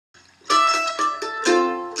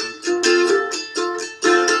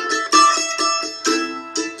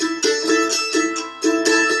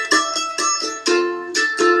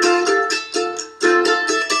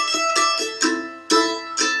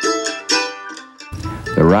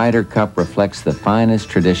The Ryder Cup reflects the finest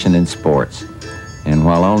tradition in sports. And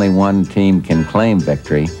while only one team can claim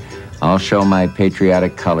victory, I'll show my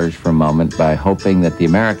patriotic colors for a moment by hoping that the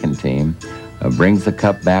American team brings the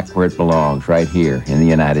cup back where it belongs, right here in the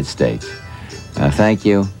United States. Thank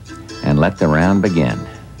you, and let the round begin.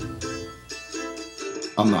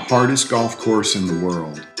 On the hardest golf course in the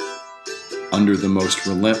world, under the most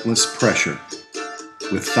relentless pressure,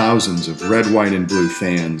 with thousands of red, white, and blue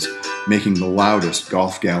fans making the loudest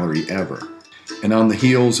golf gallery ever, and on the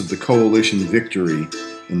heels of the coalition victory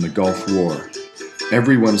in the Gulf War,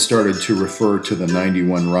 everyone started to refer to the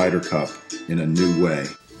 '91 Ryder Cup in a new way.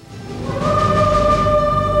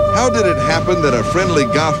 How did it happen that a friendly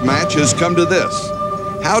golf match has come to this?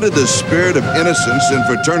 How did the spirit of innocence and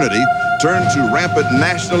fraternity turn to rampant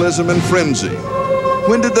nationalism and frenzy?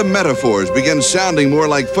 When did the metaphors begin sounding more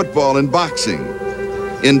like football and boxing?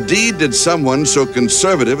 Indeed, did someone so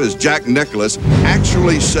conservative as Jack Nicklaus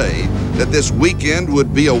actually say that this weekend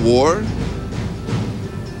would be a war?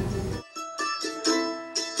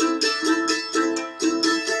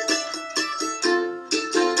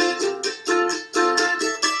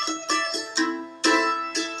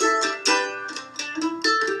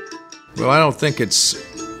 Well, I don't think it's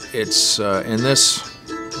in this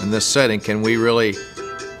setting can we really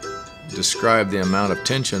describe the amount of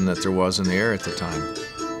tension that there was in the air at the time.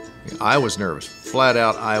 I was nervous, flat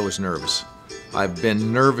out. I was nervous. I've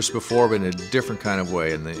been nervous before, but in a different kind of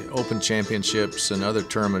way. In the Open Championships and other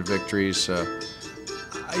tournament victories,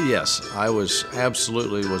 yes, I was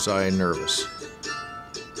absolutely nervous.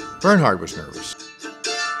 Bernhard was nervous.